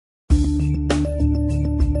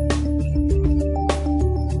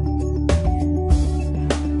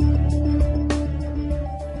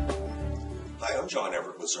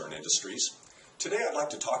Industries. Today I'd like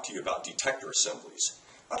to talk to you about detector assemblies.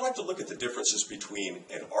 I'd like to look at the differences between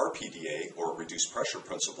an RPDA, or Reduced Pressure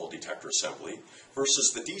Principle detector assembly,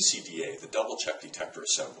 versus the DCDA, the Double Check Detector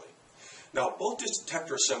Assembly. Now, both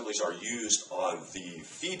detector assemblies are used on the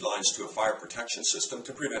feed lines to a fire protection system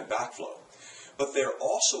to prevent backflow. But they're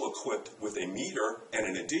also equipped with a meter and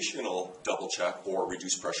an additional double check or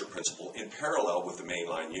reduced pressure principle in parallel with the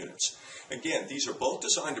mainline units. Again, these are both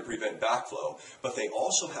designed to prevent backflow, but they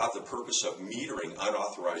also have the purpose of metering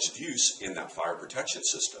unauthorized use in that fire protection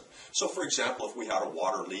system. So for example, if we had a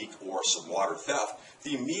water leak or some water theft,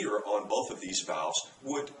 the meter on both of these valves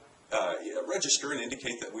would register and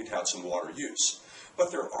indicate that we'd had some water use.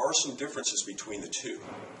 But there are some differences between the two.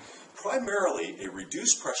 Primarily, a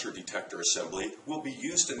reduced pressure detector assembly will be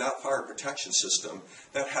used in that fire protection system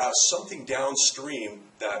that has something downstream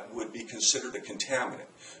that would be considered a contaminant.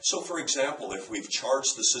 So for example, if we've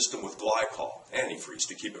charged the system with glycol, antifreeze,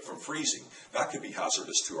 to keep it from freezing, that could be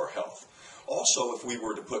hazardous to our health. Also, if we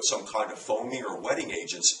were to put some kind of foaming or wetting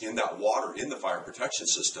agents in that water in the fire protection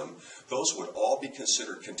system, those would all be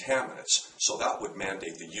considered contaminants, so that would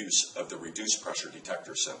mandate the use of the reduced pressure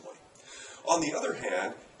detector assembly. On the other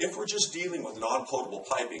hand, if we're just dealing with non-potable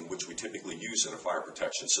piping, which we typically use in a fire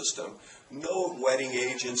protection system, no wetting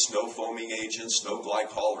agents, no foaming agents, no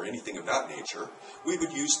glycol or anything of that nature, we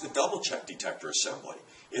would use the double check detector assembly.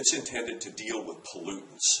 It's intended to deal with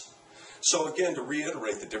pollutants. So again, to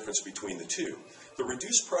reiterate the difference between the two, the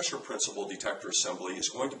reduced pressure principle detector assembly is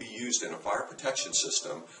going to be used in a fire protection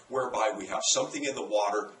system whereby we have something in the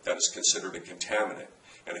water that is considered a contaminant,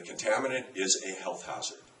 and a contaminant is a health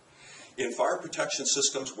hazard. In fire protection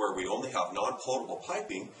systems where we only have non-potable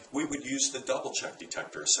piping, we would use the double check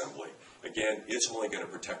detector assembly. Again, it's only going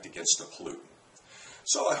to protect against a pollutant.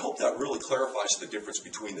 So I hope that really clarifies the difference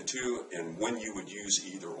between the two and when you would use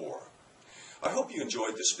either or. I hope you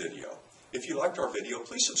enjoyed this video. If you liked our video,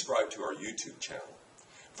 please subscribe to our YouTube channel.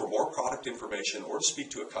 For more product information or to speak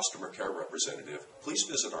to a customer care representative, please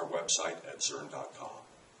visit our website at Zurn.com.